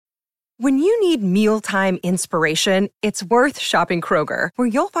When you need mealtime inspiration, it's worth shopping Kroger, where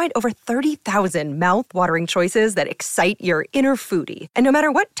you'll find over 30,000 mouth-watering choices that excite your inner foodie. And no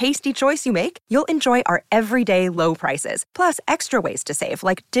matter what tasty choice you make, you'll enjoy our everyday low prices, plus extra ways to save,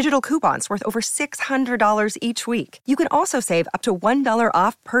 like digital coupons worth over $600 each week. You can also save up to $1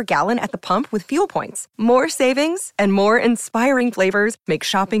 off per gallon at the pump with fuel points. More savings and more inspiring flavors make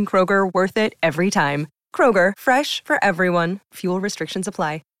shopping Kroger worth it every time. Kroger, fresh for everyone. Fuel restrictions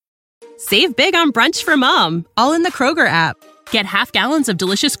apply. Save big on brunch for mom, all in the Kroger app. Get half gallons of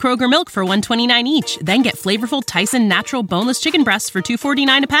delicious Kroger milk for $1.29 each. Then get flavorful Tyson natural boneless chicken breasts for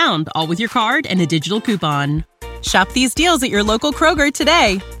 $2.49 a pound, all with your card and a digital coupon. Shop these deals at your local Kroger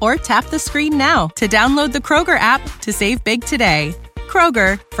today, or tap the screen now to download the Kroger app to save big today.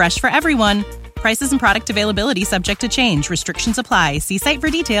 Kroger, fresh for everyone. Prices and product availability subject to change. Restrictions apply. See site for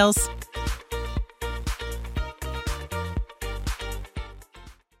details.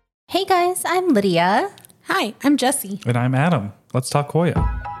 Hey guys, I'm Lydia. Hi, I'm Jessie. And I'm Adam. Let's talk Hoya.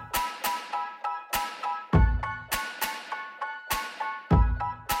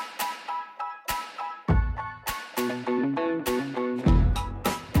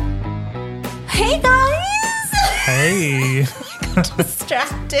 Hey guys! Hey.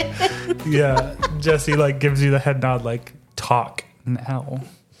 Distracted. Yeah, Jessie gives you the head nod talk now.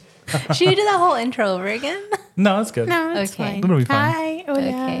 Should we do that whole intro over again? No, it's good. No, it's Okay. fine. It'll be fine. Hi. Oh,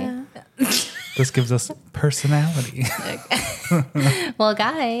 yeah. This gives us personality. Well,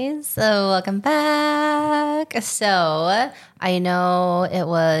 guys, so welcome back. So I know it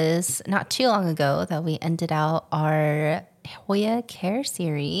was not too long ago that we ended out our Hoya Care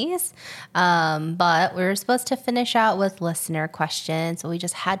series, but we were supposed to finish out with listener questions, so we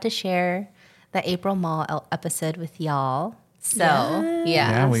just had to share the April Mall episode with y'all. So,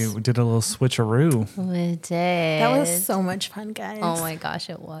 Yeah, we did a little switcheroo. we did. That was so much fun, guys. Oh my gosh,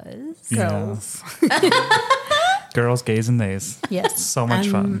 it was. Girls. Girls, gays, and theys. Yes. So much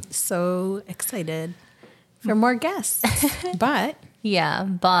I'm fun. so excited for more guests. But Yeah,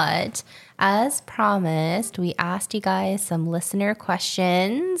 but as promised, we asked you guys some listener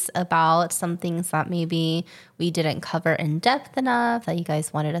questions about some things that maybe we didn't cover in depth enough that you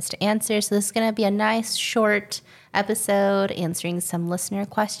guys wanted us to answer. So this is going to be a nice short episode answering some listener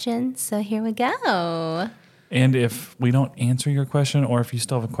questions. So here we go. And if we don't answer your question, or if you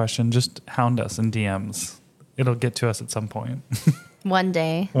still have a question, just hound us in DMs. It'll get to us at some point. One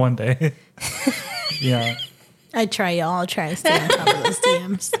day. One day. Yeah. I try, y'all. I'll try to stay on top of those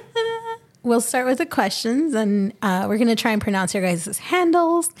DMs. We'll start with the questions, and we're going to try and pronounce your guys'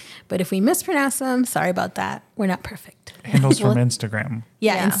 handles. But if we mispronounce them, sorry about that. We're not perfect. Handles from Instagram.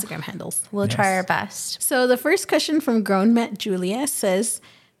 Yeah, Yeah. Instagram handles. We'll try our best. So the first question from Grown Met Julia says,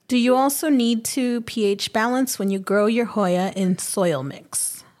 do you also need to pH balance when you grow your Hoya in soil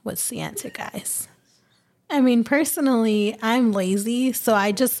mix? What's the answer, guys? I mean, personally, I'm lazy, so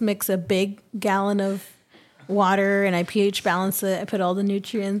I just mix a big gallon of water and I pH balance it. I put all the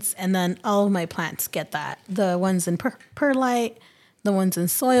nutrients, and then all of my plants get that. The ones in perlite, the ones in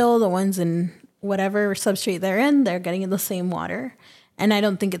soil, the ones in whatever substrate they're in, they're getting the same water. And I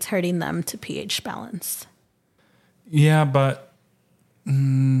don't think it's hurting them to pH balance. Yeah, but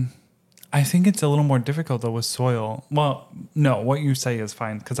I think it's a little more difficult though with soil. Well, no, what you say is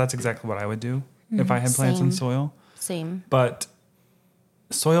fine because that's exactly what I would do if I had plants in Same. soil. Same. But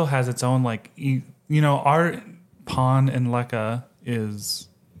soil has its own our pond in Leca is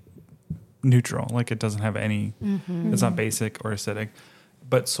neutral. It doesn't have any. It's not basic or acidic,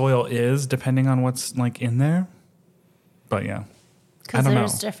 but soil is depending on what's in there. But yeah. I Because don't know.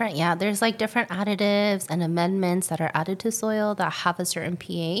 there's different additives and amendments that are added to soil that have a certain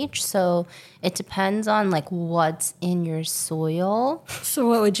pH. So it depends on what's in your soil. So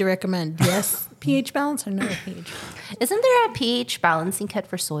what would you recommend? Yes, pH balance or no pH balance? Isn't there a pH balancing kit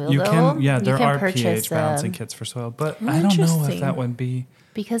for soil You though? can, yeah, there You can are purchase pH balancing them. kits for soil, but I don't know if Interesting. that would be.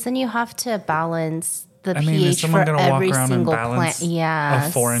 Because then you have to balance the I mean, is pH someone for going to walk every around and single balance plant. Yeah.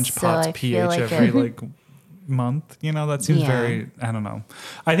 a 4-inch so pot's I pH feel like every month? That seems Yeah. very, I don't know.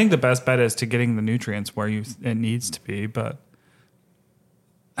 I think the best bet is to getting the nutrients where it needs to be, but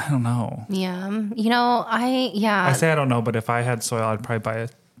I don't know. Yeah. I say I don't know, but if I had soil, I'd probably buy a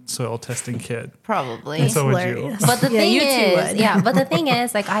soil testing kit. Probably. And so would you. Hilarious. But the Yeah, thing you two is, would. but the thing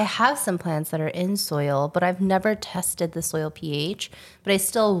is, I have some plants that are in soil, but I've never tested the soil pH. But I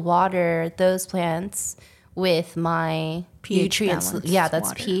still water those plants with my pH nutrients. balanced Yeah, that's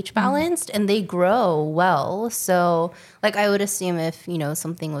water. pH balanced, and they grow well. So, I would assume if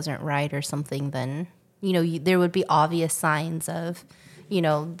something wasn't right or something, then there would be obvious signs of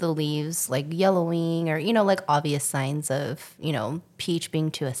the leaves like yellowing or, like obvious signs of, pH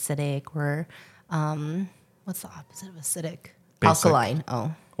being too acidic or what's the opposite of acidic? Basic. Alkaline.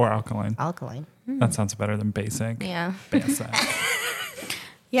 Oh, Or alkaline. alkaline. That sounds better than basic. Yeah. Basic.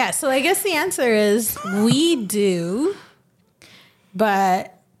 Yeah, so I guess the answer is we do,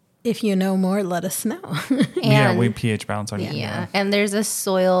 but if you know more, let us know. Yeah, we pH balance our Yeah, and there's a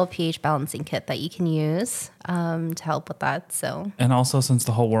soil pH balancing kit that you can use to help with that. So, And also, since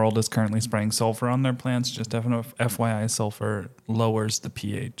the whole world is currently spraying sulfur on their plants, just FYI, sulfur lowers the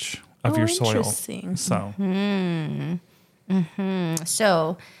pH of your soil. Interesting. So,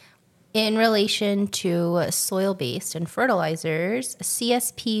 so in relation to soil-based and fertilizers,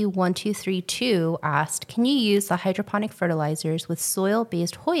 CSP1232 asked, can you use the hydroponic fertilizers with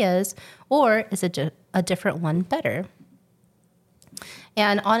soil-based Hoyas, or is a different one better?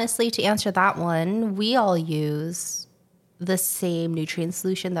 And honestly, to answer that one, we all use the same nutrient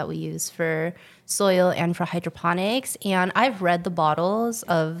solution that we use for soil and for hydroponics. And I've read the bottles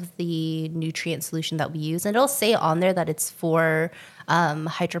of the nutrient solution that we use, and it'll say on there that it's for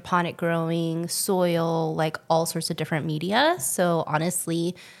hydroponic growing, soil, like all sorts of different media. So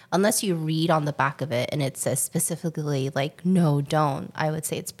honestly, unless you read on the back of it and it says specifically like, no, don't, I would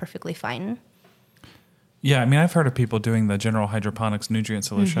say it's perfectly fine. yeah, I mean, I've heard of people doing the general hydroponics nutrient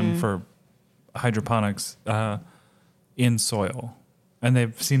solution for hydroponics in soil, and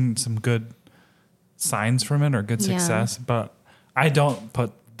they've seen some good signs from it or good success, but I don't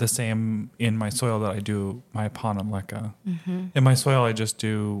put the same in my soil that I do my Pon and Leca. In my soil, I just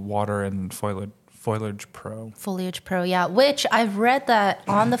do water and Foliage Pro. Foliage Pro, yeah, which I've read that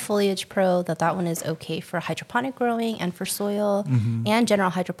on the Foliage Pro that one is okay for hydroponic growing and for soil and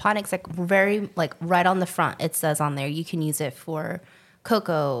general hydroponics, like very like right on the front it says on there you can use it for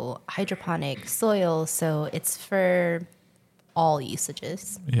cocoa, hydroponic, soil, so it's for all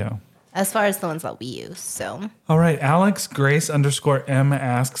usages Yeah. as far as the ones that we use. So All right, Alex Grace _M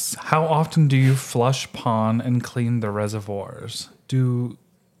asks, how often do you flush pond and clean the reservoirs? Do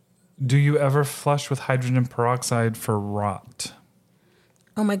you ever flush with hydrogen peroxide for rot?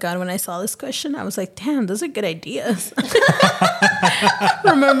 Oh my God, when I saw this question, I was like, damn, those are good ideas.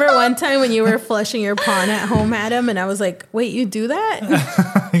 Remember one time when you were flushing your pond at home, Adam, and I was like, wait, you do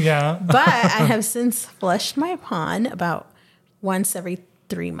that? Yeah. But I have since flushed my pond about once every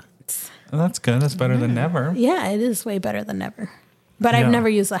 3 months. That's good. That's better than never. Yeah, it is way better than never. But Yeah. I've never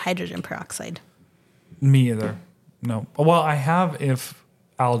used the hydrogen peroxide. Me either. No. Well, I have if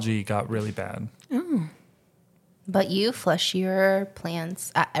algae got really bad. but you flush your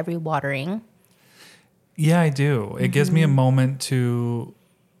plants at every watering. Yeah, I do. It gives me a moment to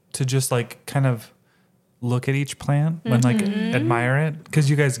just like kind of look at each plant and like admire it, because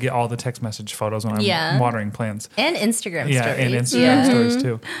you guys get all the text message photos when I'm Yeah. watering plants. And Instagram Yeah, stories. and Instagram stories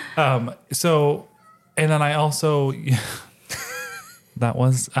too. So, and then I also, that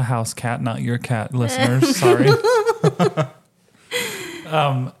was a house cat, not your cat, listeners. Sorry.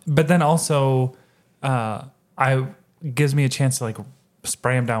 But then also, gives me a chance to like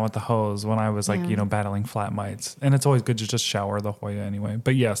spray them down with the hose when I was like, battling flat mites. And it's always good to just shower the Hoya anyway.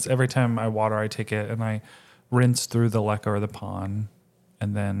 But yes, every time I water, I take it and I rinse through the Leca or the Pon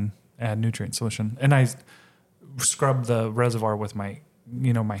and then add nutrient solution. And I scrub the reservoir with my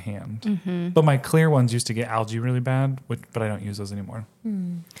hand. But my clear ones used to get algae really bad, but I don't use those anymore.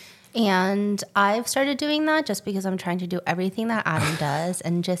 And I've started doing that just because I'm trying to do everything that Adam does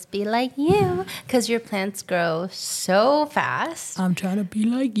and just be like you, because your plants grow so fast. I'm trying to be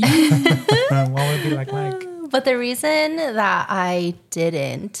like you. What would be like Mike? But the reason that I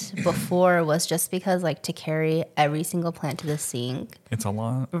didn't before was just because like to carry every single plant to the sink. It's a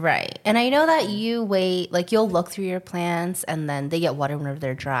lot. Right. And I know that you wait, like you'll look through your plants and then they get watered whenever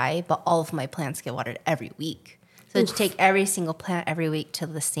they're dry, but all of my plants get watered every week. So to take every single plant every week to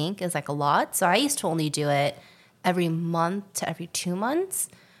the sink is like a lot. So I used to only do it every month to every 2 months.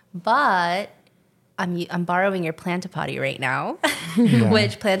 But I'm borrowing your Plantipotty right now,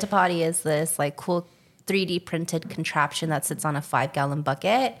 which Plantipotty is this like cool 3D printed contraption that sits on a 5-gallon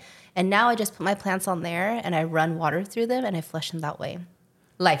bucket. And now I just put my plants on there and I run water through them and I flush them that way.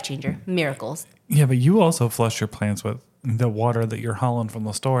 Life changer, miracles. Yeah, but you also flush your plants with the water that you're hauling from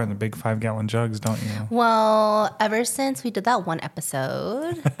the store in the big 5-gallon jugs, don't you? Well, ever since we did that one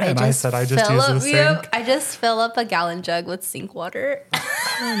episode, And I said I just use the sink. I just fill up a gallon jug with sink water.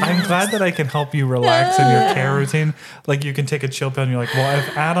 I'm glad that I can help you relax in your care routine. Like you can take a chill pill and you're like, well,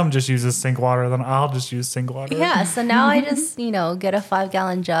 if Adam just uses sink water, then I'll just use sink water. Yeah, so now I just, get a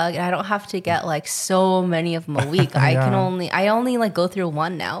 5-gallon jug and I don't have to get like so many of them a week. I only like go through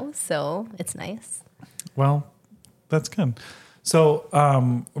one now, so it's nice. Well, that's good.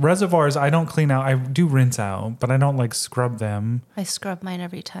 So reservoirs, I don't clean out. I do rinse out, but I don't like scrub them. I scrub mine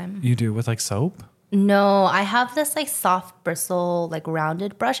every time. You do with like soap? No, I have this like soft bristle, like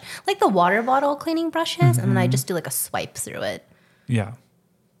rounded brush, like the water bottle cleaning brushes, and then I just do like a swipe through it. Yeah.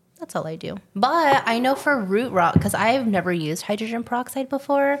 That's all I do. But I know for root rot, because I've never used hydrogen peroxide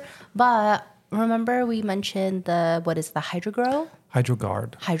before, but remember we mentioned the HydroGrow?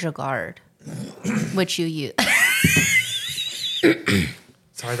 HydroGuard, which you use.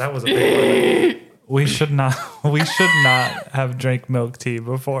 Sorry, that was a big one. We should not have drank milk tea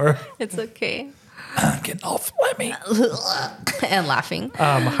before. It's okay. Getting all phlegmy. And laughing.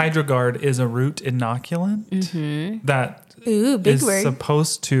 HydroGuard is a root inoculant that Big is word.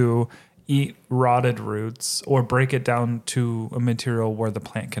 supposed to eat rotted roots or break it down to a material where the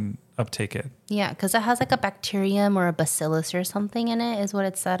plant can uptake it. Yeah, because it has like a bacterium or a bacillus or something in it, is what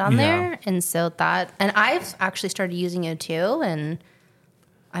it said on there. And so and I've actually started using it too. And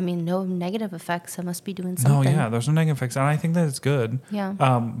I mean, no negative effects. I must be doing something. No, yeah, there's no negative effects. And I think that it's good. Yeah.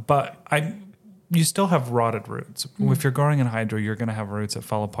 But you still have rotted roots. If you're growing in hydro, you're going to have roots that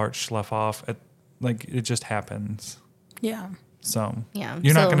fall apart, slough off. It just happens. Yeah. So Yeah,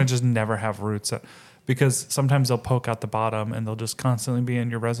 you're not so- going to just never have roots because sometimes they'll poke out the bottom and they'll just constantly be in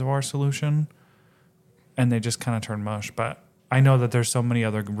your reservoir solution and they just kind of turn mush. But I know that there's so many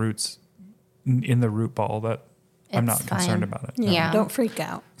other roots in the root ball that I'm not It's concerned fine. about it. Yeah. Don't freak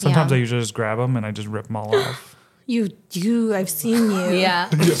out. Sometimes Yeah. I usually just grab them and I just rip them all off. I've seen you. Yeah.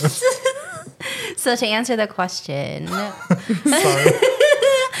 So to answer the question, Sorry.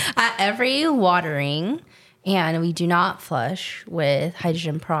 at every watering, and we do not flush with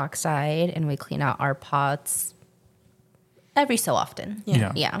hydrogen peroxide, and we clean out our pots every so often.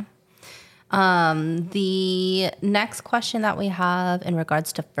 Yeah. Yeah. The next question that we have in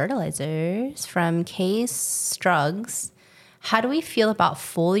regards to fertilizers from Case Struggs. How do we feel about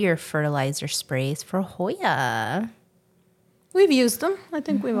foliar fertilizer sprays for Hoya? We've used them. I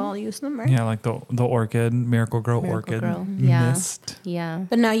think we've all used them, right? Yeah, like the orchid, Miracle-Gro orchid Miracle-Gro, yeah. mist. Yeah.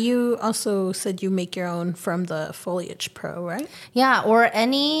 But now you also said you make your own from the Foliage Pro, right? Yeah, or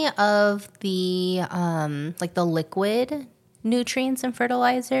any of the like the liquid nutrients and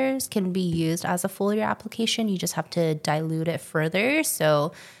fertilizers can be used as a foliar application. You just have to dilute it further.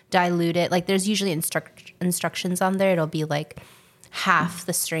 So dilute it, like there's usually instructions on there. It'll be like half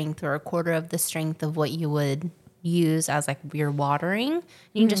the strength or a quarter of the strength of what you would use as like your watering.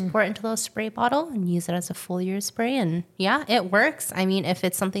 You can just pour it into a little spray bottle and use it as a foliar spray. And yeah, it works. I mean, if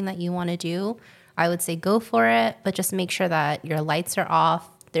it's something that you want to do, I would say go for it, but just make sure that your lights are off.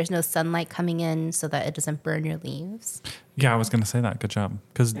 There's no sunlight coming in so that it doesn't burn your leaves. Yeah, I was going to say that. Good job.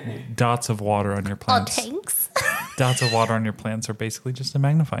 Because dots of water on your Oh, plants. thanks. Dots of water on your plants are basically just a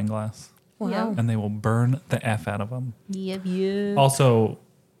magnifying glass. Wow. And they will burn the F out of them. Yep, yep. Also,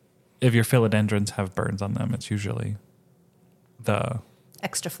 if your philodendrons have burns on them, it's usually the...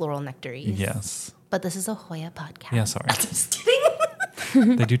 Extra floral nectaries. Yes. But this is a Hoya podcast. Yeah, sorry. Just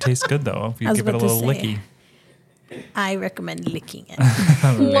kidding. They do taste good, though, if I you was give it a about to little say. licky. I recommend licking it.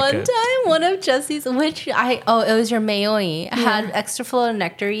 Lick One it. time, one of Jesse's, it was your Mayoi, had extra floral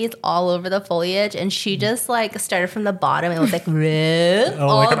nectaries all over the foliage, and she just like started from the bottom and was like, rip Oh,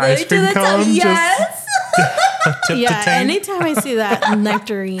 all like the an way ice to cream the top. cone? Yes. Tip Yeah, to tank. anytime I see that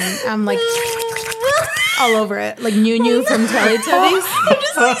nectarine, I'm like all over it. Like Nunu from Teletubbies. I'm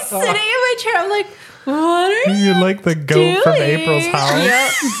just like sitting in my chair. I'm like, what are you? You're like the goat from doing? April's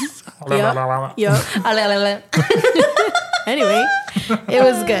house. Yep. Anyway, it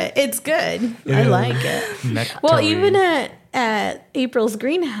was good. It's good. I like it. Nectarine. Well, even at April's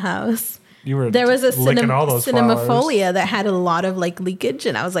greenhouse, you were there was a licking all those flowers. cinemafolia that had a lot of like leakage,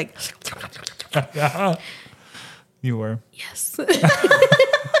 and I was like, You were. yes.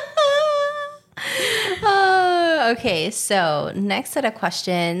 Okay, so next set of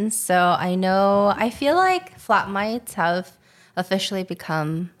questions. So I feel like flat mites have officially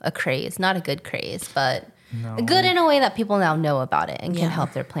become a craze. Not a good craze, but good in a way that people now know about it and can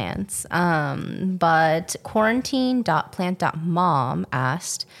help their plants. But quarantine.plant.mom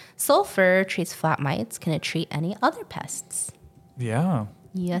asked, sulfur treats flat mites. Can it treat any other pests? Yeah.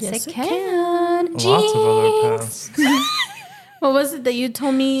 Yes, Yes, it it can. Lots of other Jinx. pests. What was it that you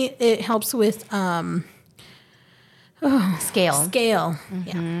told me? It helps with Scale. scale. Mm-hmm.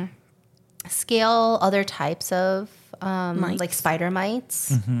 Yeah. Scale other types of Mites. like spider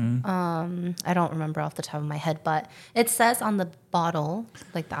mites. I don't remember off the top of my head, but it says on the bottle,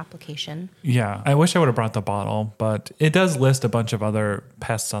 like the application. Yeah. I wish I would have brought the bottle, but it does list a bunch of other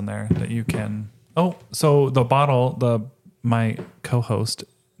pests on there that you can. Oh, so the bottle, my co-host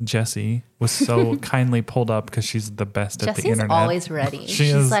Jessie was so kindly pulled up because she's the best at the Jesse's internet. always ready. She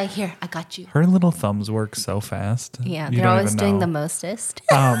She's is- like, here, I got you. Her little thumbs work so fast. Yeah, You they're don't always even doing know. the mostest.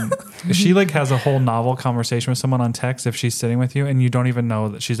 She like has a whole novel conversation with someone on text if she's sitting with you and you don't even know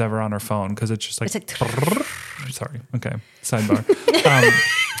that she's ever on her phone because it's just like, It's like sorry. Okay. Sidebar.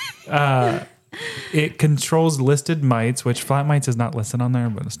 It controls listed mites, which flat mites is not listed on there,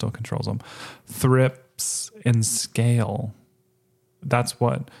 but it still controls them. Thrips and scale. That's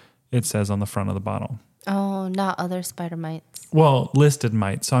what it says on the front of the bottle. oh, not other spider mites. Well, listed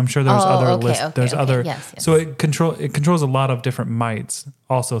mites. So I'm sure there's there's other. Yes. So it controls a lot of different mites,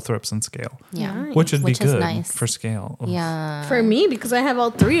 also thrips and scale, Yeah. which would be is good nice. for scale. Ugh. Yeah. For me, because I have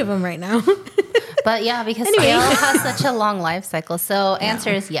all 3 of them right now. But yeah, because Anyway. scale has such a long life cycle. So answer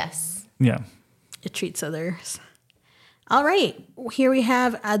is yes. Yeah. It treats others. All right. Here we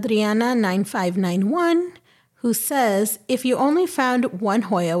have Adriana9591, who says, if you only found one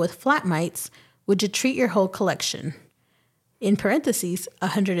Hoya with flat mites, would you treat your whole collection? In parentheses,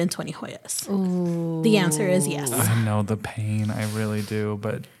 120 Hoyas. Ooh. The answer is yes. I know the pain. I really do.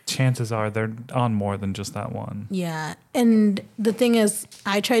 But chances are they're on more than just that one. Yeah. And the thing is,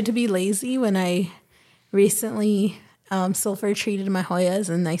 I tried to be lazy when I recently sulfur treated my Hoyas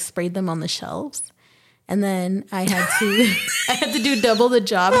and I sprayed them on the shelves. And then I had to do double the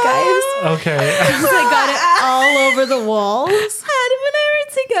job, guys. Okay. Because I got it all over the walls. Adam and I were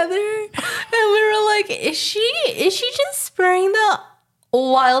together and we were like, is she just spraying that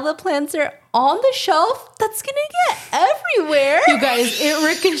while the plants are on the shelf? That's gonna get everywhere. You guys, it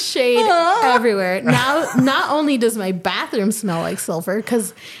ricocheted everywhere. Now, not only does my bathroom smell like sulfur,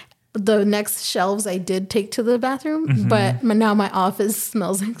 because the next shelves I did take to the bathroom, but now my office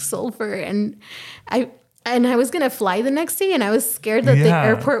smells like sulfur. And I was gonna fly the next day, and I was scared that the Yeah.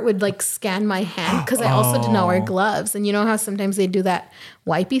 airport would like scan my hand because I also did not wear gloves. And you know how sometimes they do that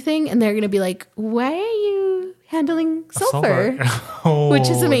wipey thing, and they're gonna be like, "Why are you handling sulfur?" Oh, Which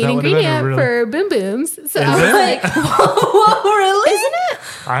is the main that would've been ingredient for Boom Booms. So I was it? like, Whoa, really? "Isn't it?"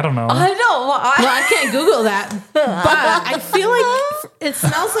 I don't know. I know. Well, I can't Google that, but I feel like it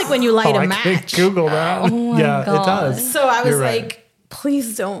smells like when you light a I match. can't Google that. Yeah, God. it does. So I was You're right. like,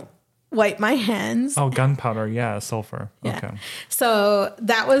 please don't wipe my hands. Oh, gunpowder. Yeah, sulfur. Yeah. Okay. So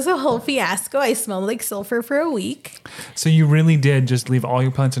that was a whole fiasco. I smelled like sulfur for a week So you really did just leave all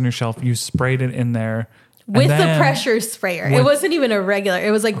your plants on your shelf. You sprayed it in there. and with the then- pressure sprayer. It wasn't even a regular.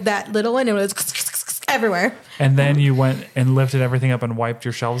 It was like that little one. It was everywhere. And then you went and lifted everything up and wiped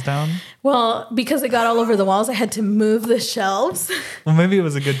your shelves down. Well, because it got all over the walls, I had to move the shelves. Well, maybe it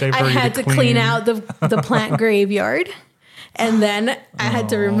was a good day for I you had to clean out the plant graveyard. And then I had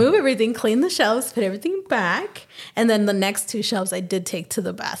to remove everything, clean the shelves, put everything back. And then the next 2 shelves I did take to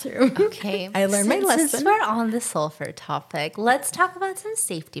the bathroom. Okay. I learned my Since lesson. we're on the sulfur topic, let's talk about some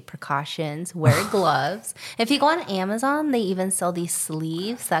safety precautions. Wear gloves. If you go on Amazon, they even sell these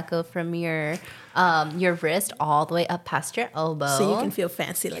sleeves that go from your wrist all the way up past your elbow. So you can feel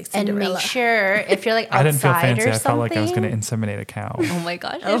fancy like and Cinderella. make sure if you're like outside I didn't feel fancy. or I something. felt like I was going to inseminate a cow. Oh my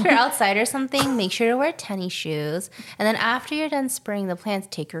gosh. If you're outside or something, make sure to wear tennis shoes. And then after you're done spraying the plants,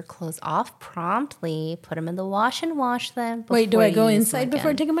 take your clothes off promptly, put them in the wash and wash them. Wait, do before I you go use them inside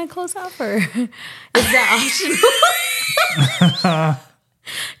before again. taking my clothes off, or is that optional?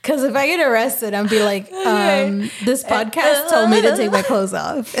 Because if I get arrested, I'll be like, this podcast told me to take my clothes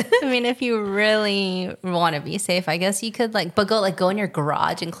off. I mean, if you really want to be safe, I guess you could go in your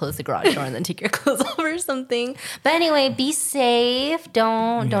garage and close the garage door and then take your clothes off or something. But anyway, be safe.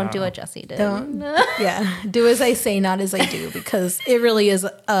 Don't do what Jessie did. Yeah, do as I say, not as I do, because it really is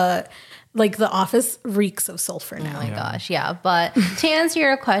like the office reeks of sulfur now. Oh my gosh, yeah. But to answer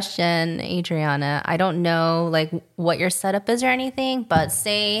your question, Adriana, I don't know like what your setup is or anything, but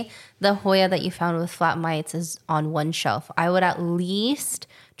say the Hoya that you found with flat mites is on one shelf. I would at least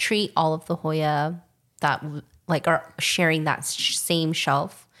treat all of the Hoya that like are sharing that same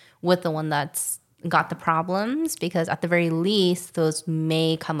shelf with the one that's got the problems, because at the very least those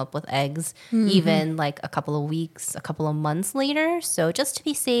may come up with eggs even like a couple of weeks, a couple of months later. So just to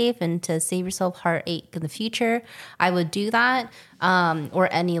be safe and to save yourself heartache in the future, I would do that. Or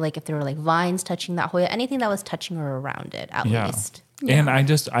any, like if there were like vines touching that Hoya, anything that was touching or around it at least. And I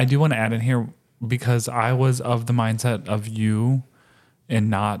do want to add in here, because I was of the mindset of you and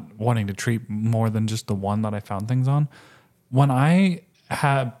not wanting to treat more than just the one that I found things on. When I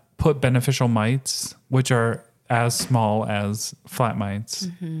had put beneficial mites, which are as small as flat mites,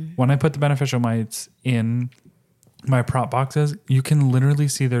 when I put the beneficial mites in my prop boxes, you can literally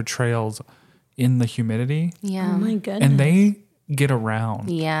see their trails in the humidity. Yeah. Oh my goodness. And they get around.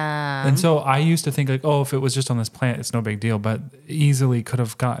 Yeah. And so I used to think like, oh, if it was just on this plant, it's no big deal, but easily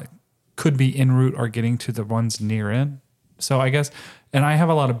could be en route or getting to the ones near it. So I guess, and I have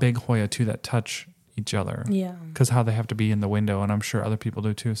a lot of big Hoya too that touch each other. Yeah. Because how they have to be in the window, and I'm sure other people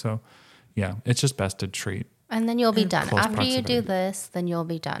do too. So yeah, it's just best to treat. And then you'll be done. Close After you proximity. do this, then you'll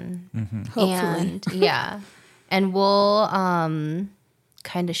be done. Hopefully. And yeah. And we'll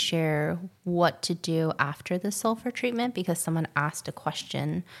kind of share what to do after the sulfur treatment because someone asked a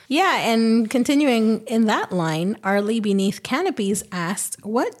question. Yeah, and continuing in that line, Arlie Beneath Canopies asked,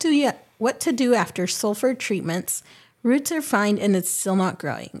 what to do after sulfur treatments? Roots are fine and it's still not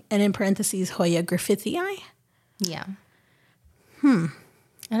growing. And in parentheses, Hoya griffithii? Yeah.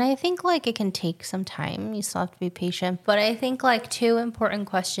 And I think like it can take some time. You still have to be patient. But I think like 2 important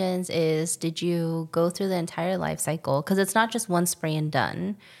questions is, did you go through the entire life cycle? Because it's not just one spray and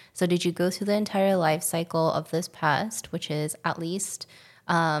done. So did you go through the entire life cycle of this pest, which is at least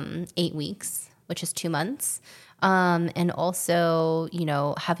 8 weeks, which is 2 months? And also, you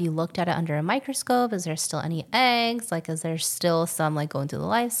know, have you looked at it under a microscope? Is there still any eggs? Like, is there still some like going through the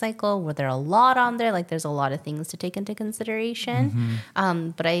life cycle? Were there a lot on there? Like, there's a lot of things to take into consideration.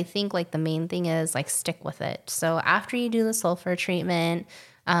 But I think like the main thing is like stick with it. So after you do the sulfur treatment,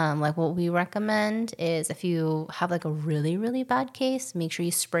 like what we recommend is if you have like a really, really bad case, make sure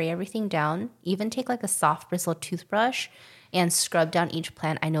you spray everything down. Even take like a soft bristled toothbrush and scrub down each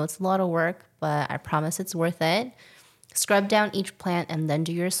plant. I know it's a lot of work, but I promise it's worth it. Scrub down each plant and then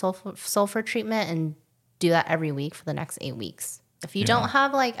do your sulfur treatment and do that every week for the next 8 weeks. If you don't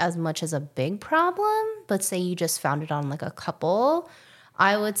have like as much as a big problem, but say you just found it on like a couple,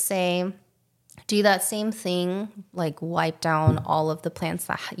 I would say do that same thing, like wipe down all of the plants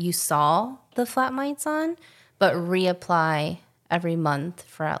that you saw the flat mites on, but reapply every month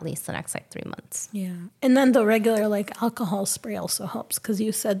for at least the next like 3 months. Yeah. And then the regular like alcohol spray also helps because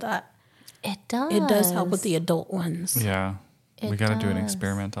you said that It does. it does help with the adult ones. Yeah. We got to do an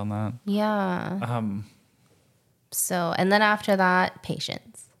experiment on that. Yeah. So, and then after that,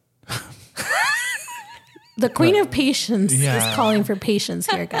 patience. The queen of patience Yeah. is calling for patience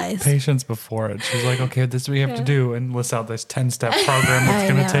here, guys. Patience before it. She's like, okay, this is what we have to do, and lists out this 10-step program that's I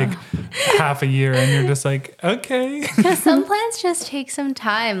going to know. take half a year, and you're just like, okay. Some plants just take some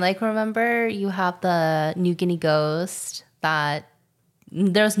time. Like, remember you have the New Guinea ghost that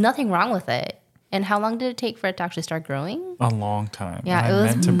there's nothing wrong with it. And how long did it take for it to actually start growing? A long time. Yeah, And it I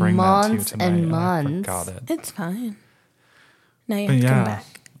was meant to bring that to you months tonight, and I months. forgot it. It's fine. Now you But have to come yeah, back.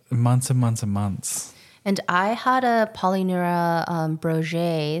 months and months and months. And I had a Polyneura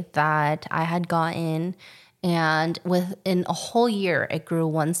Broget that I had gotten, and within a whole year, it grew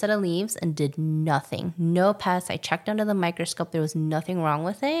 1 set of leaves and did nothing. No pests. I checked under the microscope. There was nothing wrong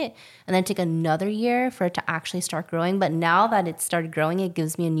with it. And then it took another year for it to actually start growing. But now that it started growing, it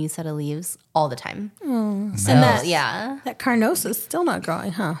gives me a new set of leaves all the time. So, And that, yeah, that Carnosa is still not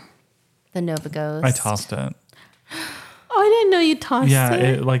growing, huh? the Nova Ghost. I tossed it. Oh, I didn't know you tossed Yeah,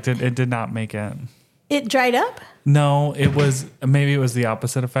 it. it did not make it. It dried up? No, it was the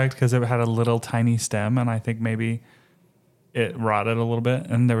opposite effect because it had a little tiny stem, and I think maybe it rotted a little bit,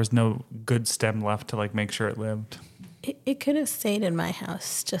 and there was no good stem left to like make sure it lived. It could have stayed in my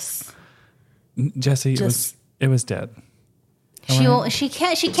house. Just Jesse, Just- it was dead. She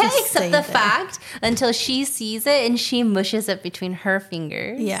can't say accept the that. fact until she sees it and she mushes it between her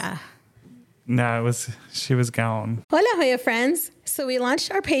fingers. yeah. No, she was gone. Hola, Hoya friends. So we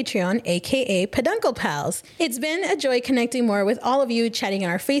launched our Patreon, aka Peduncle Pals. It's been a joy connecting more with all of you, chatting in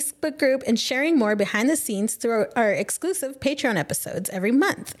our Facebook group, and sharing more behind the scenes through our exclusive Patreon episodes every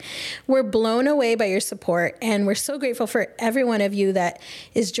month. We're blown away by your support, and we're so grateful for every one of you that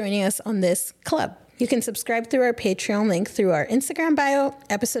is joining us on this club. You can subscribe through our Patreon link through our Instagram bio,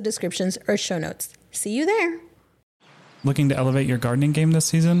 episode descriptions, or show notes. See you there. Looking to elevate your gardening game this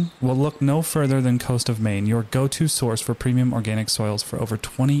season? Well, look no further than Coast of Maine, your go-to source for premium organic soils for over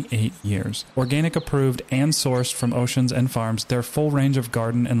 28 years. Organic approved and sourced from oceans and farms, their full range of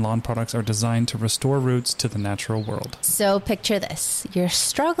garden and lawn products are designed to restore roots to the natural world. So picture this. You're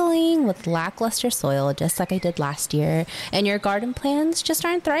struggling with lackluster soil just like I did last year, and your garden plans just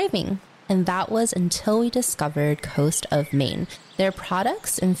aren't thriving. And that was until we discovered Coast of Maine. Their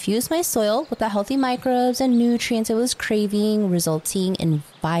products infused my soil with the healthy microbes and nutrients it was craving, resulting in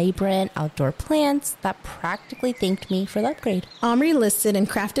vibrant outdoor plants that practically thanked me for the upgrade. Omri listed and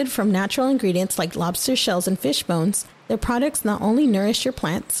crafted from natural ingredients like lobster shells and fish bones, their products not only nourish your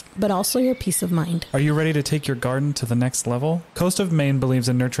plants, but also your peace of mind. Are you ready to take your garden to the next level? Coast of Maine believes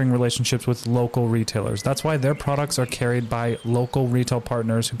in nurturing relationships with local retailers. That's why their products are carried by local retail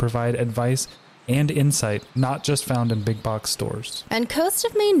partners who provide advice and insight not just found in big box stores. And Coast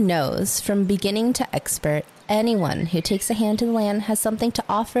of Maine knows, from beginning to expert, anyone who takes a hand to the land has something to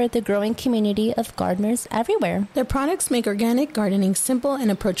offer the growing community of gardeners everywhere. Their products make organic gardening simple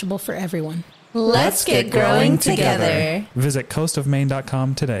and approachable for everyone. Let's get growing together. Visit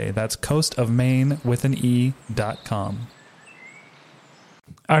coastofmaine.com today. That's coastofmaine.com.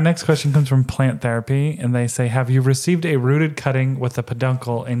 Our next question comes from Plant Therapy, and they say, have you received a rooted cutting with a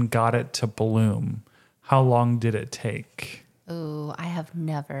peduncle and got it to bloom? How long did it take? Ooh, I have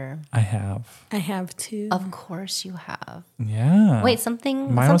never. I have. I have too. Of course you have. Yeah. Wait,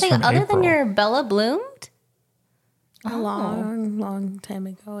 something Mine was from other April. than your Bella bloomed? A long time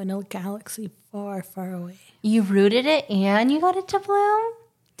ago in a galaxy far, far away. You rooted it and you got it to bloom?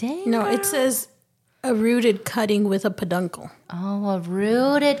 Dang. No, it says a rooted cutting with a peduncle. Oh, a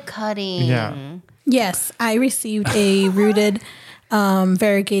rooted cutting. Yeah. Yes, I received a rooted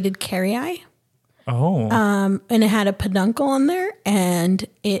variegated carrii. Oh. And it had a peduncle on there, and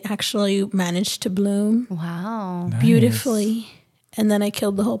it actually managed to bloom Wow. beautifully. And then I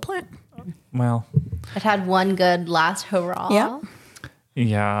killed the whole plant. Well, It had one good last hurrah. Yeah.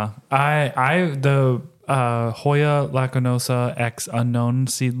 yeah. The Hoya lacanosa X unknown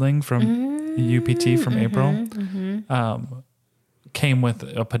seedling from UPT from April came with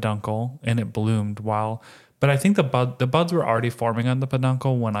a peduncle and it bloomed but I think the buds were already forming on the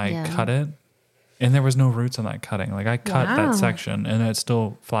peduncle when I cut it, and there was no roots on that cutting. Like I cut that section and it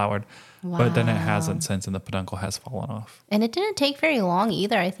still flowered, but then it hasn't since, and the peduncle has fallen off. And it didn't take very long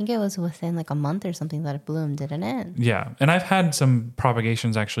either. I think it was within like a month or something that it bloomed, didn't it? Yeah, and I've had some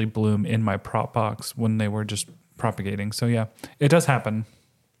propagations actually bloom in my prop box when they were just propagating. So yeah, it does happen.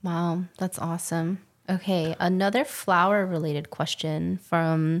 Wow, that's awesome. Okay, another flower related question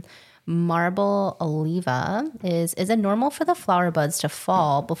from Marble Oliva is it normal for the flower buds to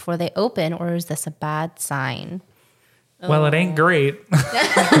fall before they open, or is this a bad sign? Well, it ain't great.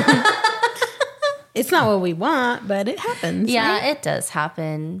 It's not what we want, but it happens. Yeah, right? it does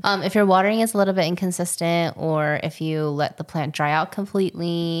happen. If your watering is a little bit inconsistent, or if you let the plant dry out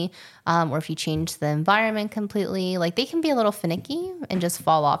completely, or if you change the environment completely, like they can be a little finicky and just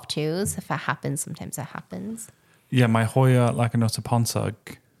fall off too. So if it happens, sometimes it happens Yeah, my Hoya lacanosa ponsug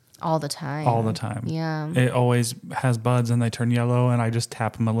all the time. all the time. Yeah. It always has buds and they turn yellow, and I just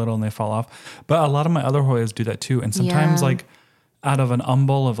tap them a little and they fall off. But a lot of my other Hoyas do that too. And sometimes Yeah. like out of an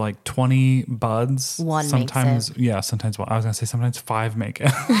umbel of like 20 buds, One makes sometimes, it. yeah, sometimes, well, I was going to say sometimes 5 make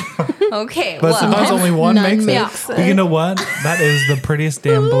it. Okay. But sometimes only one None makes it. makes But you know what? That is the prettiest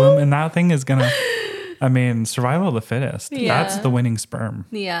damn bloom. And that thing is going to, I mean, survival of the fittest. Yeah. That's the winning sperm.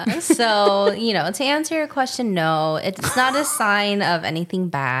 Yeah. So, to answer your question, no, it's not a sign of anything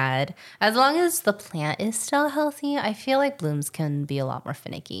bad. As long as the plant is still healthy, I feel like blooms can be a lot more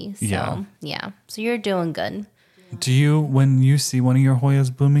finicky. So, yeah. So you're doing good. Do you, when you see one of your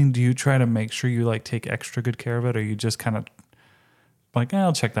Hoyas blooming, do you try to make sure you like take extra good care of it, or you just kind of like,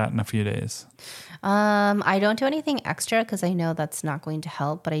 I'll check that in a few days? I don't do anything extra because I know that's not going to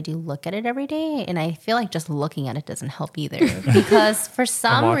help, but I do look at it every day, and I feel like just looking at it doesn't help either because for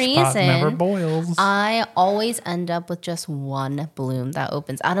some Watch pot never reason boils. I always end up with just one bloom that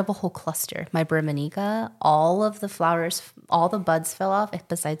opens out of a whole cluster. My Brahmanica, all of the flowers, all the buds fell off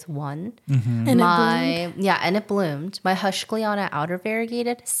besides one. Mm-hmm. And it bloomed. And it bloomed. My Hushcleona outer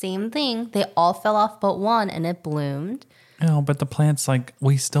variegated, same thing. They all fell off but one, and it bloomed. Oh, but the plant's like,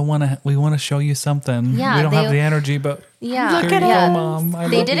 we want to show you something. Yeah, we don't have the energy, but Yeah, Look here at you it. go, Mom. I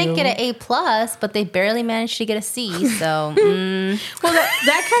They love didn't you. get an A+, but they barely managed to get a C. So Well,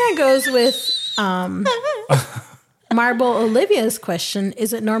 that kind of goes with Marble Olivia's question.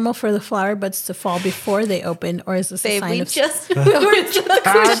 Is it normal for the flower buds to fall before they open, or is this a sign of... That's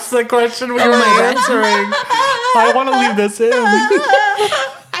the question we were answering. I want to leave this in.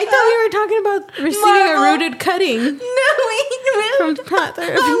 I thought we were talking about receiving a rooted cutting from Plant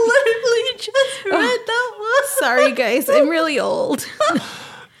Therapy. literally just read that one. Sorry, guys. I'm really old.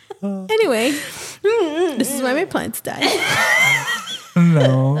 Anyway, this is why my plants die.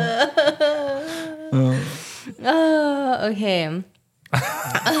 No. Okay.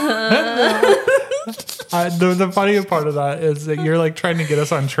 The funny part of that is that you're like trying to get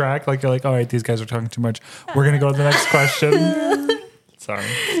us on track. Like you're like, all right, these guys are talking too much. We're going to go to the next question. Sorry.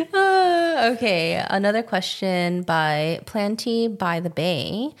 Okay, another question by Planty by the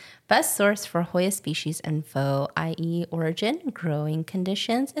Bay. Best source for Hoya species info, i.e. origin, growing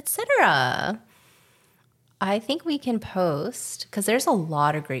conditions, etc. I think we can post, because there's a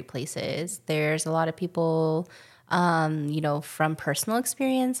lot of great places. There's a lot of people, from personal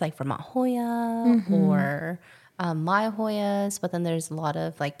experience, like Vermont Hoya or my Hoyas, but then there's a lot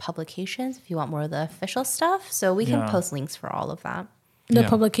of like publications if you want more of the official stuff. So we can post links for all of that. The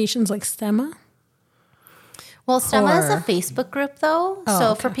publications like Stemma? Well, Stemma is a Or- Facebook group, though. Oh, so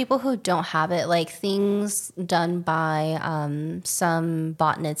okay. for people who don't have it, like things done by some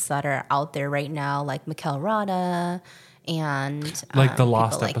botnets that are out there right now, like Mikkel Rada and Like the people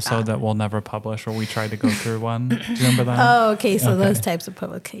lost like episode that we'll never publish, where we tried to go through one. Do you remember that? Oh, okay. So those types of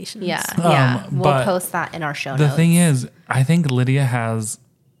publications. Yeah, yeah. We'll but post that in our show The notes. thing is, I think Lydia's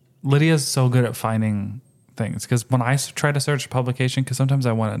so good at finding things, because when I try to search a publication, because sometimes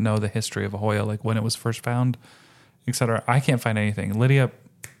I want to know the history of a Hoya, like when it was first found, etc. I can't find anything. Lydia,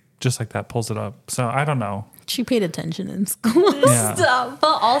 just like that, pulls it up. So I don't know. She paid attention in school. Yeah. So,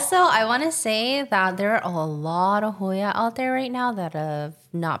 but also, I want to say that there are a lot of Hoya out there right now that have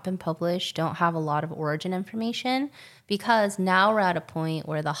not been published, don't have a lot of origin information, because now we're at a point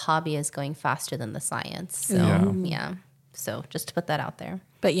where the hobby is going faster than the science. So, yeah. So, just to put that out there.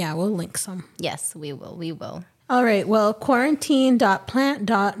 But yeah, we'll link some. Yes, we will. We will. All right. Well,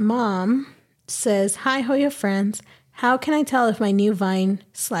 quarantine.plant.mom says, "Hi, Hoya friends. How can I tell if my new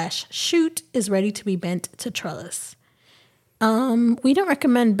vine/shoot is ready to be bent to trellis?" We don't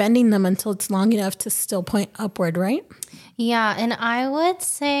recommend bending them until it's long enough to still point upward, right? Yeah, and I would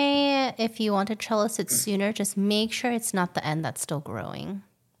say if you want to trellis it sooner, just make sure it's not the end that's still growing.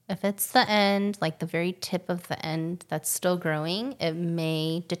 If it's the end, like the very tip of the end that's still growing, it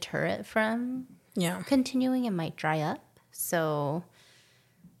may deter it from Yeah. continuing. It might dry up. So,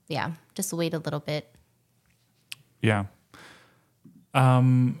 yeah, just wait a little bit. Yeah.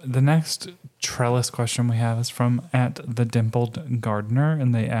 The next trellis question we have is from @the_dimpled_gardener,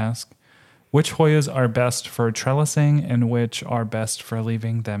 and they ask, which Hoyas are best for trellising and which are best for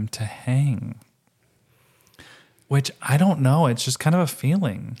leaving them to hang? Which I don't know. It's just kind of a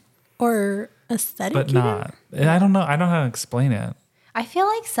feeling, Or aesthetic, but even? not. I don't know. I don't know how to explain it. I feel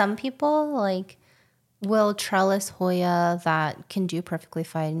like some people will trellis Hoya that can do perfectly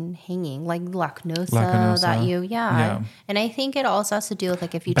fine hanging, like Lacunosa Lacunosa. that Yeah. And I think it also has to do with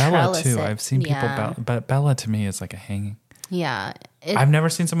like if you Bella trellis too. it. I've seen people, Yeah. but Bella to me is like a hanging. Yeah. I've never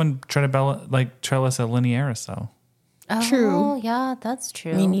seen someone try to trellis a linearis though. True. Oh, yeah, that's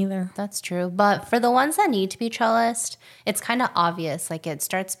true. Me neither. That's true. But for the ones that need to be trellised, it's kind of obvious. Like it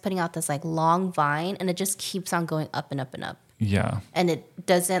starts putting out this like long vine and it just keeps on going up and up and up. Yeah. And it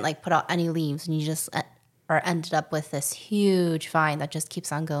doesn't like put out any leaves and you just are ended up with this huge vine that just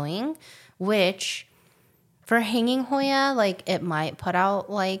keeps on going, which for hanging Hoya, like it might put out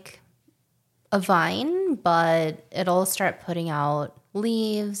like a vine, but it'll start putting out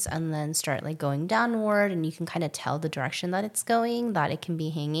leaves and then start like going downward, and you can kind of tell the direction that it's going, that it can be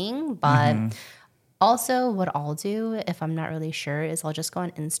hanging. But also what I'll do if I'm not really sure is I'll just go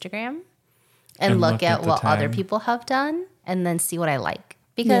on Instagram and look at the what other tag. people have done and then see what I like.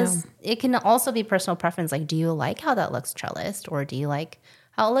 Because it can also be personal preference. Like, do you like how that looks trellised, or do you like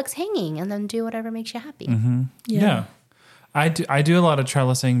how it looks hanging? And then do whatever makes you happy. Yeah. I do a lot of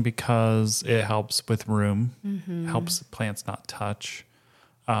trellising because it helps with room, helps plants not touch.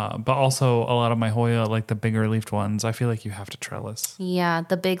 But also a lot of my Hoya, like the bigger leafed ones, I feel like you have to trellis. Yeah,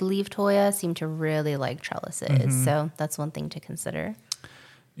 the big leafed Hoya seem to really like trellises. So that's one thing to consider.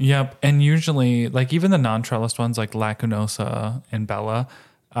 Yep. And usually, like even the non-trellised ones like Lacunosa and Bella,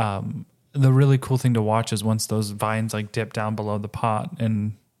 the really cool thing to watch is once those vines like dip down below the pot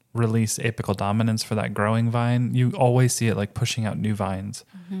and release apical dominance for that growing vine, you always see it like pushing out new vines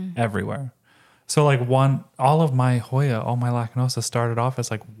everywhere. So like all of my Hoya, all my Lacunosa started off as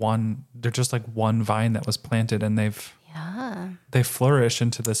like they're just like one vine that was planted, and they flourish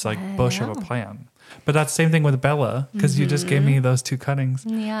into this like bush of a plant. But that's the same thing with Bella, because you just gave me those two cuttings.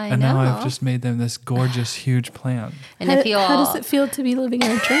 Yeah, I and now I've know. just made them this gorgeous, huge plant. And How, if you how does all it feel to be living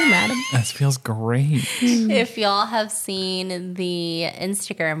our dream, Adam? This feels great. if y'all have seen the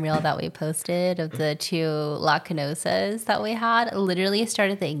Instagram reel that we posted of the two Lacunosas that we had, literally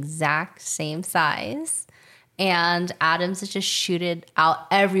started the exact same size. And Adam's just shooted out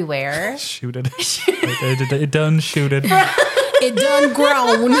everywhere. Shoot it. It done shoot it. It done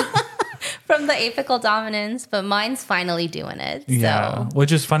grown. From the apical dominance, but mine's finally doing it. Yeah, So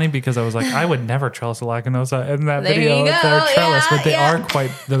which is funny because I was like, I would never trellis a Lacunosa in that There video. you go. They're trellis, Yeah, but they yeah. are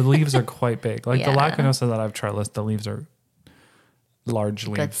the leaves are quite big. Like the Yeah. Lacunosa that I've trellised, the leaves are large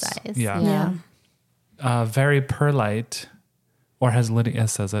leaves. good size. Yeah. Very perlite, or as Lydia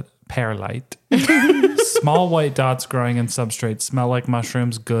says it, perlite. Small white dots growing in substrate smell like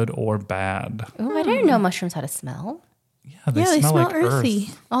mushrooms, good or bad. Ooh, I didn't know mushrooms had a smell. Yeah, they Yeah, they smell smell like earthy.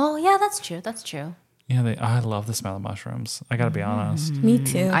 earth. Oh, yeah, that's true. That's true. Yeah, I love the smell of mushrooms. I gotta be honest. Me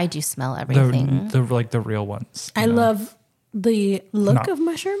too. I do smell everything. The like the real ones. I love the look of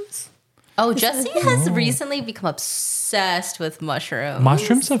mushrooms. Oh, Jesse has recently become obsessed with mushrooms.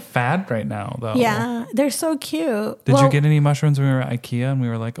 Mushrooms are fad right now, though. Yeah, they're so cute. Did you get any mushrooms when we were at IKEA and we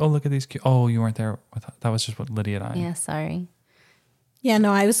were like, oh, look at these cute. Oh, you weren't there. That was just what Lydia and I. Yeah, sorry. Yeah,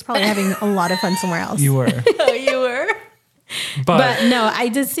 no, I was probably having a lot of fun somewhere else. You were. Oh, you were? But no, I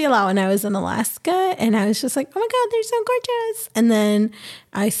did see a lot when I was in Alaska, and I was just like, oh my God, they're so gorgeous. And then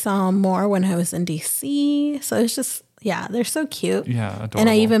I saw more when I was in DC. So it's just, yeah, they're so cute. Yeah, adorable. And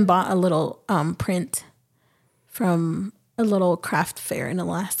I even bought a little print from a little craft fair in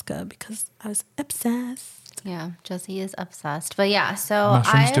Alaska because I was obsessed. Yeah, Jesse is obsessed. But yeah, so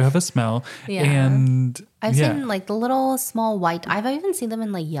Mushrooms do have a smell. Yeah. And I've seen like the little small white. I've even seen them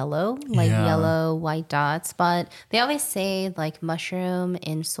in like yellow, yellow white dots. But they always say like mushroom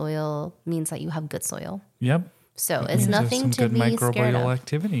in soil means that you have good soil. Yep. So It it's means there's nothing some to good be scared microbial of.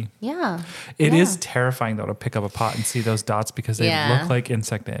 activity. Yeah. It is terrifying though to pick up a pot and see those dots because they look like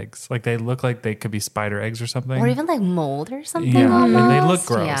insect eggs. Like they look like they could be spider eggs or something. Or even like mold or something. Yeah, and they look almost.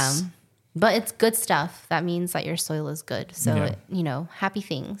 gross. Yeah. But it's good stuff. That means that your soil is good. So, Yeah. you know, happy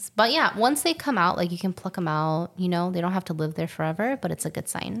things. But yeah, once they come out, like you can pluck them out, you know, they don't have to live there forever, but it's a good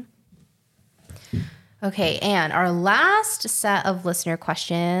sign. Okay, and our last set of listener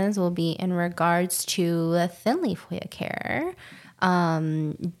questions will be in regards to thin leaf Hoya care.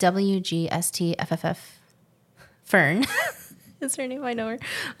 WGSTFFF Fern. Is her name? I know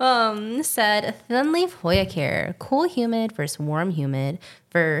her. Said thin leaf Hoya care, cool humid versus warm humid.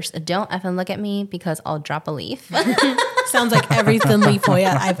 First, don't effing look at me because I'll drop a leaf. Sounds like every thin leaf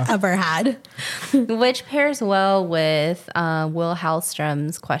Hoya I've ever had. Which pairs well with Will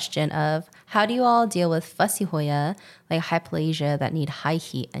Hallstrom's question of how do you all deal with fussy Hoya like hypalasia that need high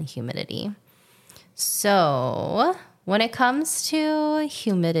heat and humidity? So when it comes to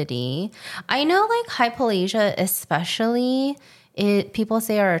humidity, I know like hypalasia especially, people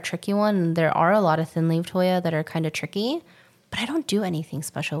say are a tricky one. And there are a lot of thin-leaved Hoya that are kind of tricky, but I don't do anything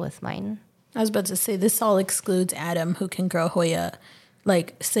special with mine. I was about to say, this all excludes Adam, who can grow Hoya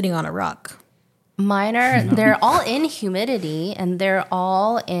like sitting on a rock. Mine are, they're all in humidity and they're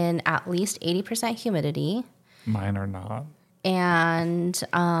all in at least 80% humidity. Mine are not. And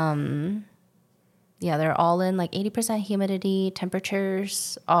yeah, they're all in like 80% humidity.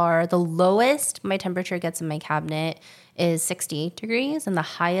 Temperatures are the lowest my temperature gets in my cabinet is 68 degrees, and the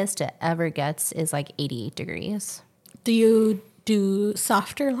highest it ever gets is like 88 degrees. Do you do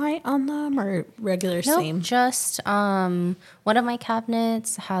softer light on them or regular Nope, same? just one of my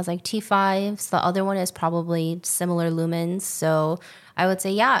cabinets has like T5s. The other one is probably similar lumens. So I would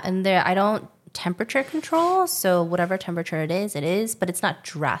say, yeah, and there I don't temperature control. So whatever temperature it is, but it's not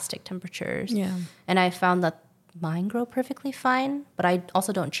drastic temperatures. Yeah. And I found that mine grow perfectly fine, but I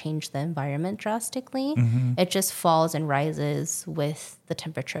also don't change the environment drastically. It just falls and rises with the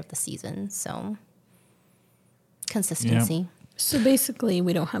temperature of the season. So consistency. So basically,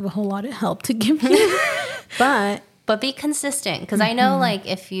 we don't have a whole lot of help to give you, but be consistent. Because I know like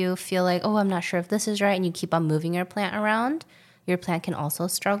if you feel like, oh, I'm not sure if this is right, and you keep on moving your plant around, your plant can also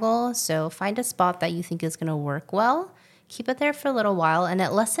struggle. So find a spot that you think is going to work well. Keep it there for a little while. And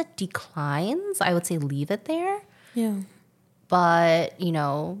unless it declines, I would say leave it there. yeah. But, you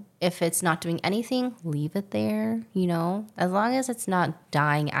know, if it's not doing anything, leave it there, you know. As long as it's not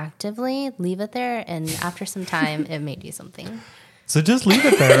dying actively, leave it there. And after some time, it may do something. So just leave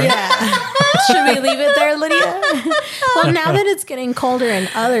it there. Should we leave it there, Lydia? Well, now that it's getting colder in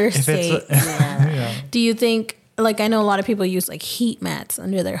other states, do you think, like I know a lot of people use like heat mats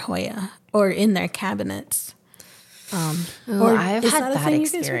under their Hoya or in their cabinets. Or I've is had that a bad thing you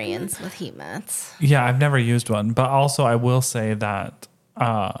guys experience with heat mats. Yeah, I've never used one, but also I will say that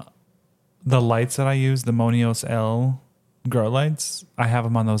the lights that I use, the Monios L grow lights, I have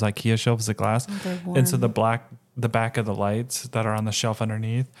them on those IKEA shelves of glass, and so the back of the lights that are on the shelf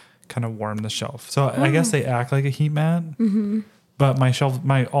underneath kind of warm the shelf. So I guess they act like a heat mat, but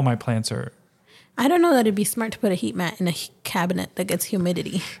all my plants are. I don't know that it'd be smart to put a heat mat in a cabinet that gets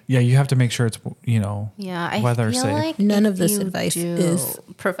humidity. Yeah, you have to make sure it's I weather feel safe. like None if of this you advice do is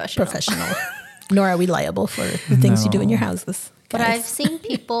professional. Nor are we liable for the things you do in your houses. But guys. I've seen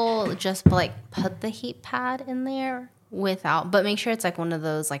people just like put the heat pad in there but make sure it's like one of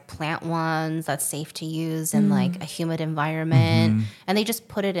those like plant ones that's safe to use in like a humid environment. And they just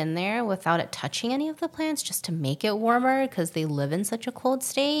put it in there without it touching any of the plants just to make it warmer because they live in such a cold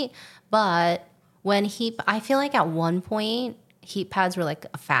state. But I feel like at one point heat pads were like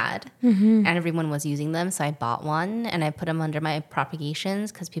a fad and everyone was using them. So I bought one and I put them under my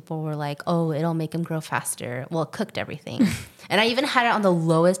propagations because people were like, oh, it'll make them grow faster. Well, it cooked everything. And I even had it on the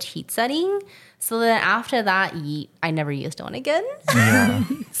lowest heat setting. So then after that, I never used one again. Yeah.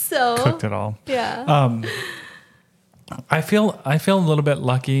 So Cooked it all. yeah. I feel a little bit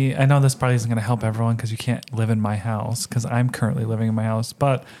lucky. I know this probably isn't going to help everyone because you can't live in my house because I'm currently living in my house.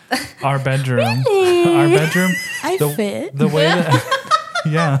 But our bedroom, fit. the way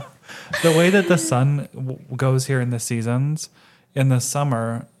that, the way that the sun goes here in the seasons. In the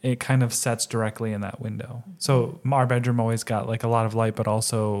summer, it kind of sets directly in that window. So our bedroom always got like a lot of light, but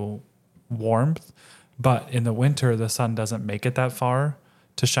also warmth. But in the winter, the sun doesn't make it that far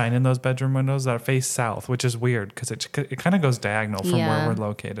to shine in those bedroom windows that face south, which is weird because it kind of goes diagonal from where we're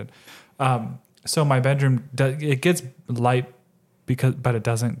located. So my bedroom, it gets light but it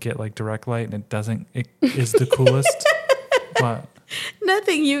doesn't get like direct light, and it is the coolest. What?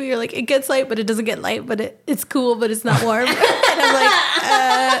 Nothing. You're like, it gets light, but it doesn't get light, but it's cool, but it's not warm. And I'm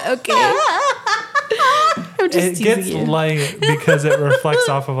like, okay. I'm just it gets you. light because it reflects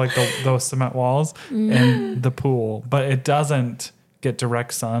off of like those cement walls and the pool, but it doesn't get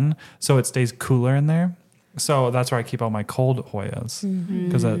direct sun, so it stays cooler in there. So that's where I keep all my cold Hoyas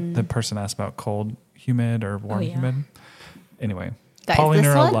because the person asked about cold, humid, or warm, humid. Anyway. Guys,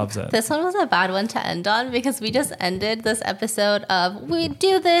 Polyneural loves it. This one was a bad one to end on because we just ended this episode of we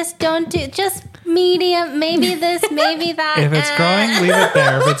do this, don't do, just medium, maybe this, maybe that. If it's growing, leave it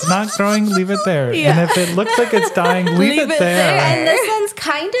there. If it's not growing, leave it there. Yeah. And if it looks like it's dying, leave it there. And this one's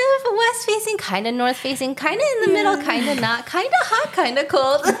kind of west facing, kind of north facing, kind of in the middle, kind of not, kind of hot, kind of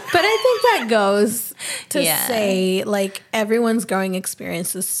cold. But I think that goes to Yeah. say, like, everyone's growing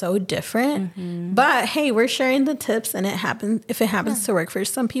experience is so different. But hey, we're sharing the tips, and if it happens to work for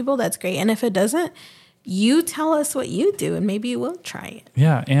some people, that's great. And if it doesn't, you tell us what you do, and maybe we'll try it.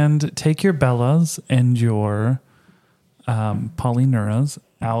 Yeah, and take your Bellas and your Polyneuras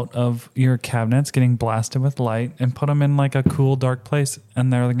out of your cabinets getting blasted with light and put them in like a cool, dark place,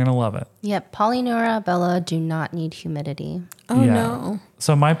 and they're going to love it. Yep, Polyneura Bella do not need humidity. Oh, no.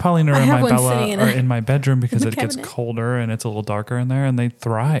 So my Polyneura and have my one Bella sitting in are a- in my bedroom because in it the gets cabinet. colder and it's a little darker in there, and they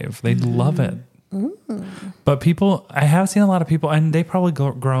thrive. They love it. But I have seen a lot of people, and they probably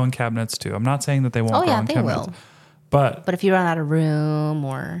grow in cabinets too. I'm not saying that they won't Oh, grow yeah, in they cabinets. will. But But if you run out of room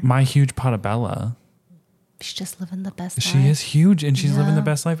or my huge pot of Bella, she's just living the best she life. is huge and she's living the Yeah.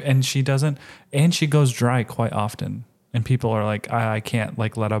 best life, and she goes dry quite often. And people are like, I can't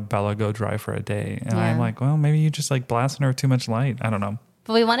like let a Bella go dry for a day. And I'm Yeah. like, well, maybe you just like blasting her with too much light. I don't know.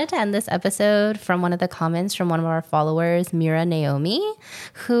 But we wanted to end this episode from one of the comments from one of our followers, Mira Naomi,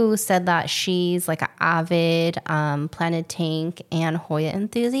 who said that she's like an avid planted tank and Hoya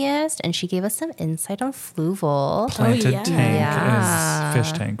enthusiast. And she gave us some insight on Fluval. Planted yeah. tank Yeah. is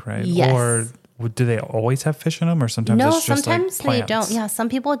fish tank, right? Yes. Or do they always have fish in them, or sometimes No, it's just sometimes like they plants? don't. Yeah, some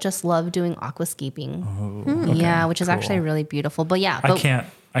people just love doing aquascaping. Okay, Yeah, which is cool. actually really beautiful. But yeah,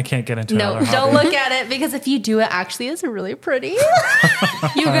 I can't get into no, another don't hobby. look at it because if you do, it actually is really pretty.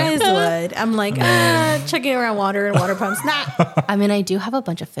 You guys would. I'm like, checking around water and water pumps. Nah. I mean, I do have a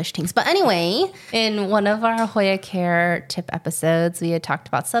bunch of fish tanks. But anyway, in one of our Hoya Care tip episodes, we had talked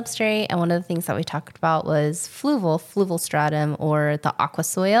about substrate. And one of the things that we talked about was fluval stratum, or the aqua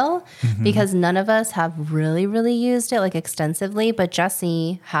soil, because none of us have really, really used it like extensively. But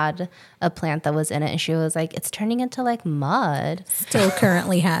Jessie had a plant that was in it, and she was like, it's turning into like mud. Still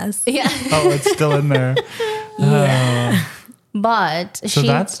currently has. Yeah. Oh, it's still in there. But So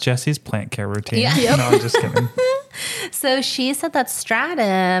that's Jessie's plant care routine. Yeah. No, I'm just kidding. So she said that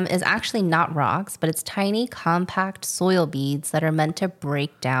stratum is actually not rocks, but it's tiny, compact soil beads that are meant to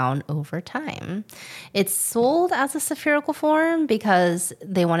break down over time. It's sold as a spherical form because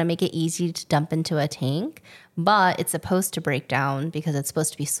they want to make it easy to dump into a tank, but it's supposed to break down because it's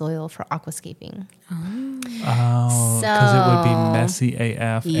supposed to be soil for aquascaping. Oh, because it would be messy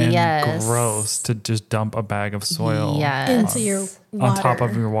AF and Yes. gross to just dump a bag of soil Yes. Into your water. on top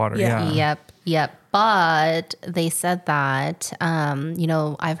of your water. Yeah. Yep. But they said that,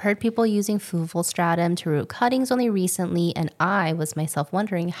 I've heard people using fluval stratum to root cuttings only recently, and I was myself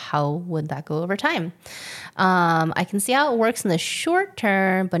wondering how would that go over time. I can see how it works in the short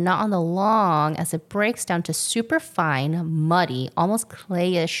term, but not on the long, as it breaks down to super fine, muddy, almost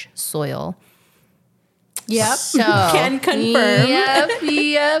clayish soil. Yep. So Can confirm. Yep.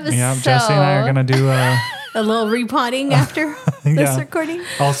 Yeah, Jessie and I are going to do A little repotting after this Yeah. recording.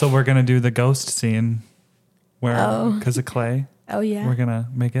 also we're going to do the ghost scene where, because of clay, Oh, yeah. we're going to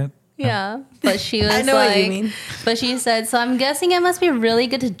make it. Yeah. But she was I know what you mean. But she said, so I'm guessing it must be really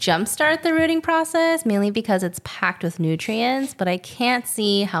good to jumpstart the rooting process, mainly because it's packed with nutrients, but I can't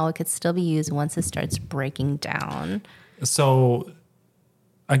see how it could still be used once it starts breaking down. So,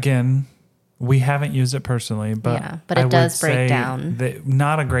 again, we haven't used it personally, but it does break down.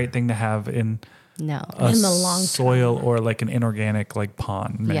 Not a great thing to have in in the long soil or like an inorganic like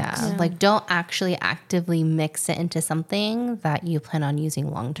pond mix. Yeah, like don't actually actively mix it into something that you plan on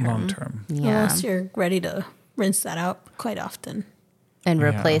using long term. Yeah. Unless you're ready to rinse that out quite often. And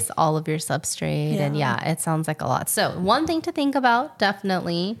replace all of your substrate. And it sounds like a lot. So one thing to think about,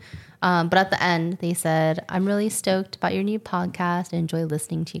 definitely. But at the end, they said, I'm really stoked about your new podcast. I enjoy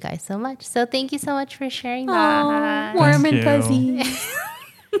listening to you guys so much. So thank you so much for sharing that. Warm and fuzzy.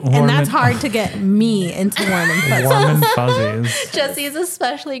 And that's hard to get me into warm and fuzzy. Warm and fuzzies. Jesse is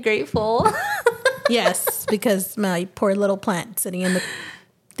especially grateful. Yes, because my poor little plant sitting in the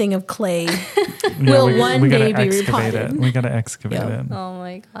thing of clay will one day be repotted. We got to excavate it. Oh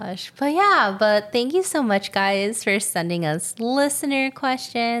my gosh. But thank you so much, guys, for sending us listener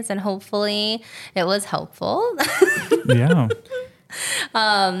questions. And hopefully it was helpful. Yeah.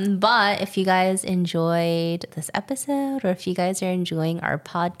 But if you guys enjoyed this episode or if you guys are enjoying our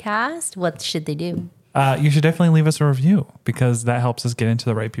podcast, what should they do? You should definitely leave us a review because that helps us get into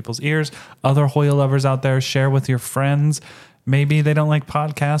the right people's ears. Other Hoya lovers out there, share with your friends. Maybe they don't like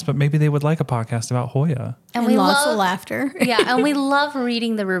podcasts, but maybe they would like a podcast about Hoya. And we lots of laughter. Yeah, and we love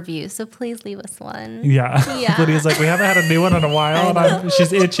reading the reviews, so please leave us one. Yeah. Lydia's like, we haven't had a new one in a while, and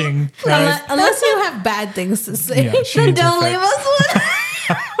she's itching. Unless you have bad things to say. Yeah, then don't leave us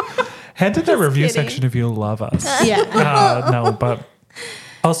one. Head to the review section if you love us. Yeah. No, but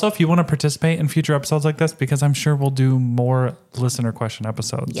also if you want to participate in future episodes like this, because I'm sure we'll do more listener question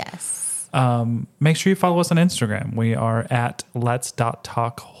episodes. Yes. Make sure you follow us on Instagram. We are at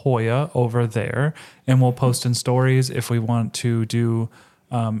lets.talkhoya over there, and we'll post in stories if we want to do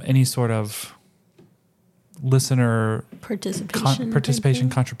any sort of listener participation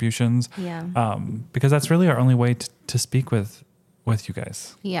contributions. Yeah. Because that's really our only way to speak with you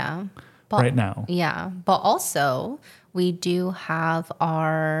guys. Yeah. Right now. Yeah. But also, we do have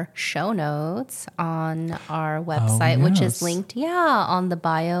our show notes on our website, which is linked, on the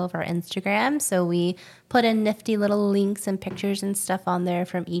bio of our Instagram. So we put in nifty little links and pictures and stuff on there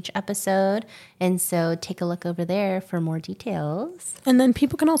from each episode. And so take a look over there for more details. And then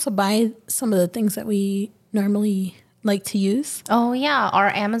people can also buy some of the things that we normally like to use. Oh, yeah. Our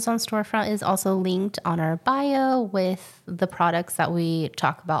Amazon storefront is also linked on our bio with the products that we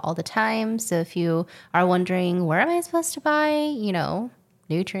talk about all the time. So if you are wondering, where am I supposed to buy,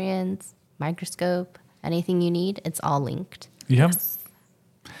 nutrients, microscope, anything you need, it's all linked. Yep. Yes.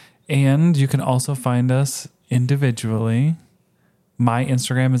 And you can also find us individually. My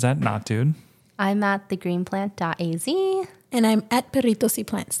Instagram is at NotDude. I'm at thegreenplant.az. And I'm at Perritos y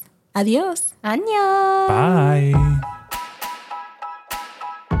Plants. Adios. Annyeong. Bye.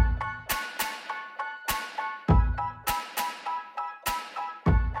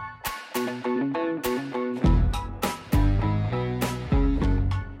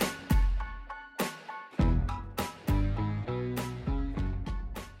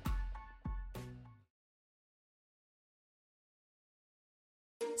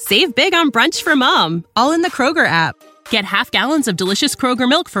 Save big on brunch for mom, all in the Kroger app. Get half gallons of delicious Kroger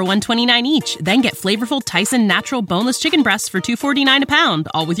milk for $1.29 each. Then get flavorful Tyson natural boneless chicken breasts for $2.49 a pound,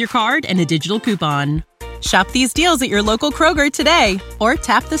 all with your card and a digital coupon. Shop these deals at your local Kroger today, or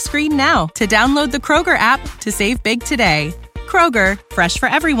tap the screen now to download the Kroger app to save big today. Kroger, fresh for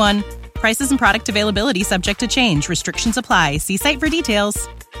everyone. Prices and product availability subject to change. Restrictions apply. See site for details.